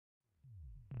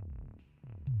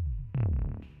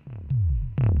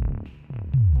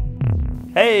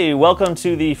Hey, welcome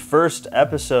to the first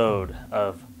episode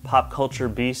of Pop Culture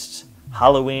Beast's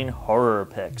Halloween Horror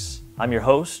Picks. I'm your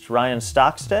host, Ryan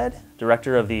Stockstad,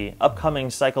 director of the upcoming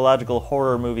psychological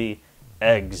horror movie,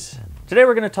 Eggs. Today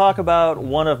we're going to talk about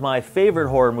one of my favorite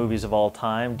horror movies of all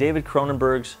time, David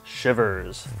Cronenberg's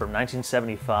Shivers from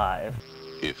 1975.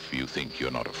 If you think you're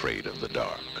not afraid of the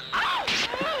dark,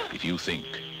 if you think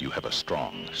you have a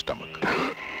strong stomach,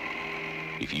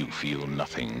 if you feel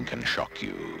nothing can shock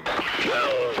you,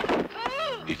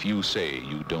 if you say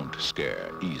you don't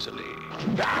scare easily,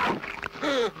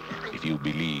 if you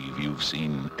believe you've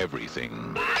seen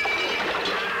everything,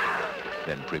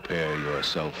 then prepare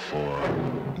yourself for...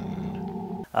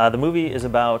 The movie is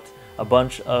about a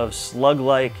bunch of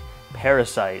slug-like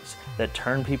parasites that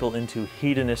turn people into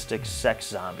hedonistic sex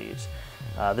zombies.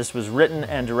 This was written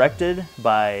and directed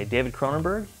by David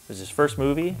Cronenberg. It was his first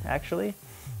movie, actually.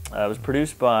 It was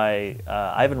produced by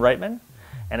Ivan Reitman,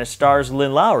 and it stars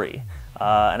Lynn Lowry,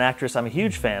 an actress I'm a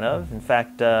huge fan of. In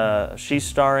fact, she's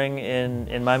starring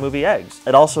in my movie Eggs.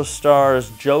 It also stars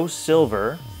Joe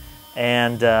Silver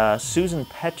and Susan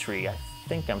Petrie. I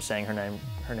think I'm saying her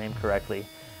name correctly.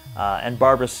 And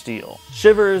Barbara Steele.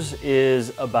 Shivers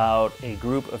is about a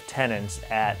group of tenants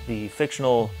at the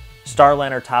fictional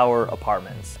Starliner Tower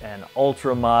Apartments, an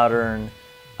ultra-modern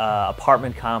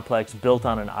apartment complex built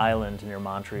on an island near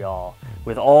Montreal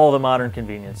with all the modern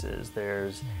conveniences.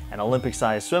 There's an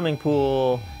Olympic-sized swimming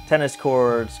pool, tennis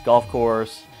courts, golf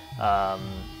course.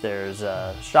 There's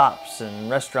shops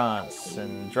and restaurants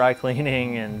and dry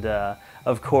cleaning and,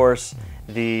 of course,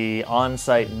 the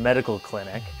on-site medical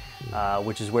clinic,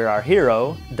 which is where our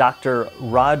hero, Dr.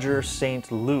 Roger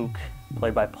St. Luke,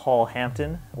 played by Paul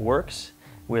Hampton, works,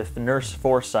 with Nurse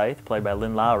Forsyth, played by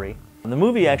Lynn Lowry. The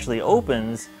movie actually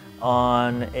opens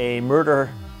on a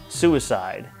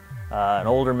murder-suicide. An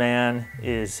older man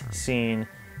is seen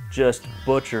just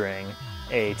butchering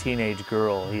a teenage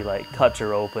girl. He cuts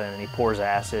her open and he pours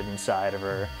acid inside of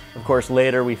her. Of course,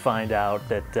 later we find out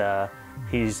that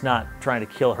he's not trying to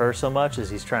kill her so much as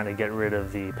he's trying to get rid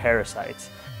of the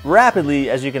parasites. Rapidly,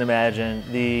 as you can imagine,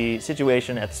 the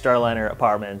situation at the Starliner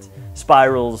apartment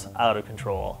spirals out of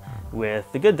control,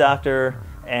 with the good doctor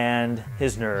and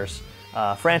his nurse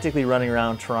frantically running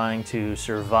around trying to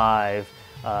survive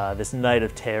this night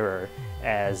of terror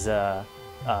as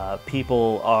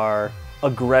people are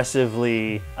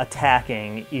aggressively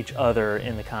attacking each other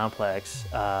in the complex,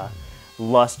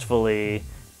 lustfully,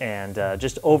 and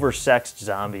just oversexed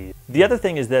zombies. The other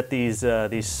thing is that these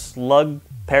slug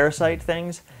parasite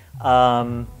things,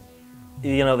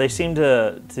 they seem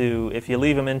to, if you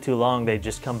leave them in too long, they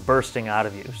just come bursting out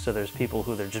of you. So there's people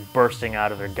who they're just bursting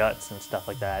out of their guts and stuff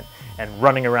like that, and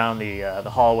running around the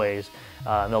hallways.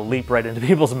 And they'll leap right into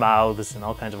people's mouths and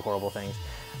all kinds of horrible things.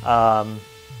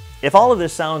 If all of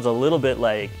this sounds a little bit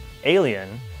like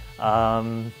Alien,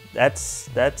 that's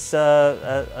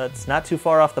not too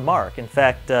far off the mark. In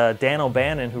fact, Dan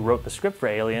O'Bannon, who wrote the script for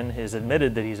Alien, has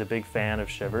admitted that he's a big fan of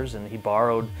Shivers, and he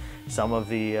borrowed some of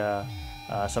the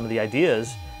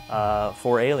ideas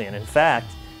for Alien. In fact,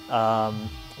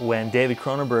 when David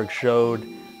Cronenberg showed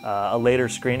a later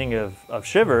screening of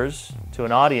Shivers to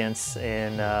an audience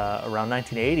in around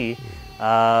 1980,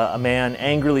 a man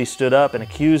angrily stood up and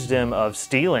accused him of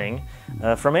stealing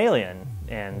from Alien.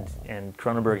 And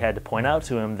Cronenberg had to point out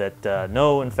to him that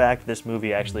no, in fact, this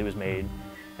movie actually was made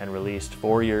and released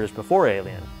 4 years before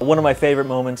Alien. One of my favorite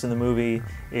moments in the movie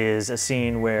is a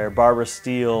scene where Barbara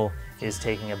Steele is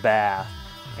taking a bath,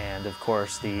 and of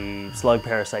course the slug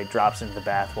parasite drops into the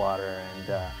bath water,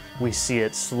 and we see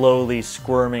it slowly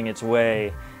squirming its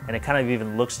way, and it kind of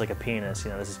even looks like a penis.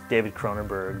 This is David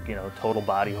Cronenberg, total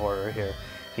body horror here.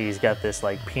 He's got this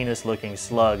penis-looking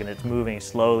slug, and it's moving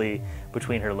slowly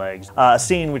between her legs. A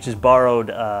scene which is borrowed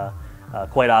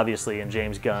quite obviously in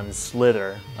James Gunn's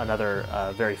Slither, another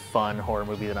very fun horror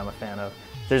movie that I'm a fan of.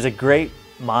 There's a great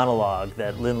monologue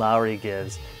that Lynn Lowry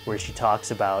gives where she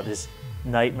talks about this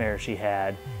nightmare she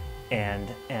had and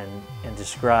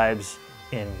describes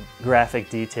in graphic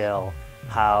detail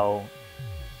how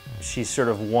she's sort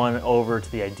of won over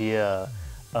to the idea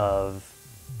of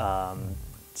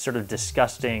sort of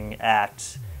disgusting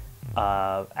acts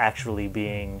actually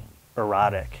being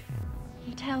erotic.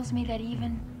 He tells me that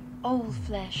even old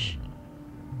flesh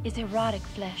is erotic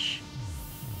flesh.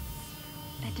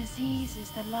 That disease is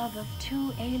the love of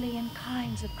two alien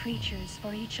kinds of creatures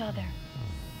for each other.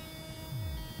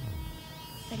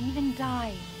 That even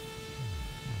dying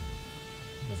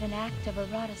is an act of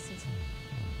eroticism.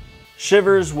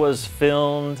 Shivers was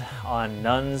filmed on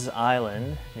Nuns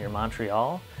Island near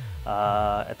Montreal.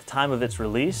 At the time of its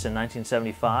release in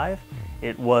 1975,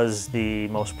 it was the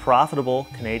most profitable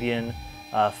Canadian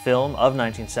film of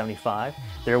 1975.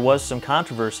 There was some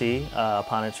controversy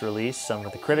upon its release. Some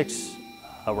of the critics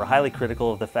were highly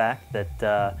critical of the fact that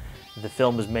the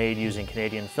film was made using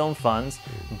Canadian film funds,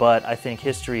 but I think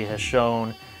history has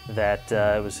shown that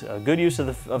it was a good use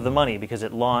of the money, because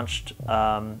it launched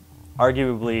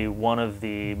arguably one of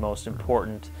the most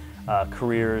important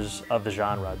careers of the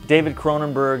genre. David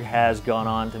Cronenberg has gone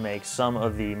on to make some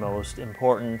of the most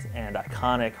important and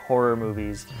iconic horror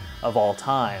movies of all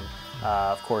time.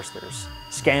 Of course, there's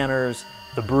Scanners,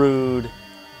 The Brood,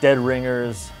 Dead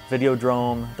Ringers,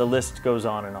 Videodrome, the list goes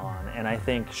on. And I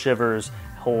think Shivers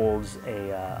holds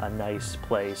a nice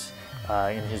place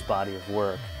in his body of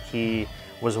work. He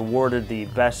was awarded the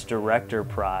Best Director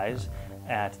prize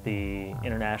at the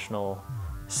International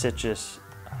Sitges,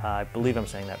 I believe I'm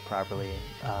saying that properly,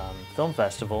 film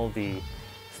festival, the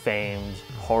famed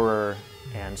horror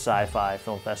and sci-fi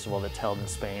film festival that's held in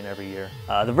Spain every year.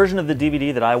 The version of the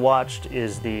DVD that I watched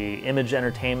is the Image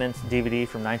Entertainment DVD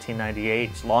from 1998.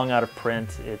 It's long out of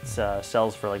print. It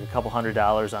sells for like a couple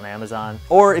 $100s on Amazon.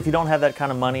 Or if you don't have that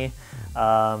kind of money,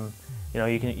 you know,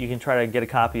 you can try to get a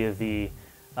copy of the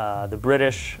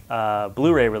British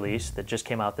Blu-ray release that just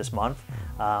came out this month.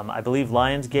 I believe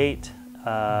Lionsgate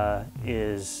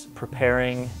is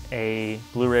preparing a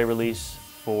Blu-ray release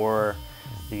for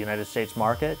the United States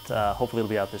market. Hopefully it'll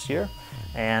be out this year.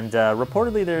 And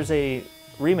reportedly there's a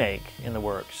remake in the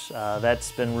works.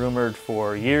 That's been rumored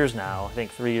for years now. I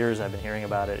think 3 years I've been hearing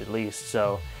about it at least.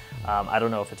 So I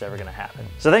don't know if it's ever going to happen.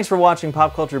 So thanks for watching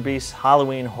Pop Culture Beast's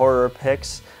Halloween Horror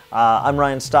Picks. I'm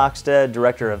Ryan Stockstad,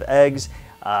 director of Eggs.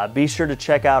 Be sure to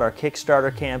check out our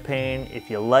Kickstarter campaign. If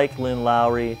you like Lynn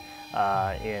Lowry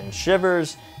in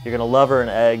Shivers, you're going to love her in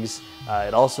Eggs.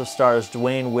 It also stars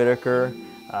Dwayne Whitaker.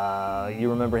 You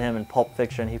remember him in Pulp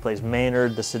Fiction. He plays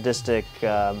Maynard, the sadistic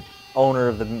owner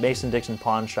of the Mason-Dixon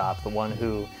pawn shop, the one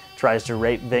who tries to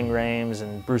rape Ving Rhames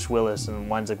and Bruce Willis and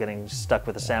winds up getting stuck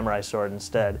with a samurai sword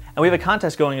instead. And we have a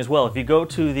contest going as well. If you go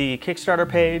to the Kickstarter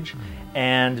page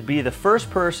and be the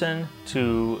first person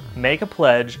to make a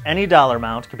pledge, any dollar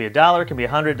amount, could be $1, could be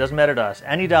 $100, doesn't matter to us,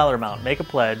 any dollar amount, make a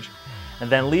pledge, and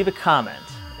then leave a comment.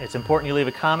 It's important you leave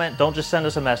a comment. Don't just send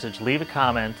us a message, leave a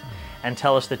comment and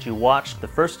tell us that you watched the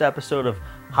first episode of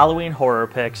Halloween Horror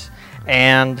Picks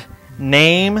and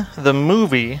name the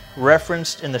movie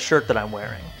referenced in the shirt that I'm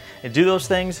wearing. And do those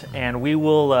things and we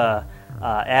will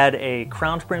add a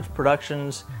Crown Prince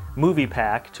Productions movie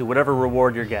pack to whatever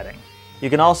reward you're getting.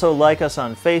 You can also like us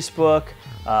on Facebook,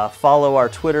 follow our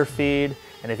Twitter feed,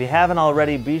 and if you haven't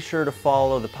already, be sure to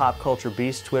follow the Pop Culture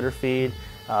Beast Twitter feed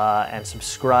and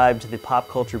subscribe to the Pop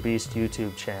Culture Beast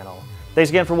YouTube channel.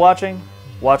 Thanks again for watching.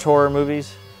 Watch horror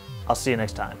movies. I'll see you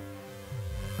next time.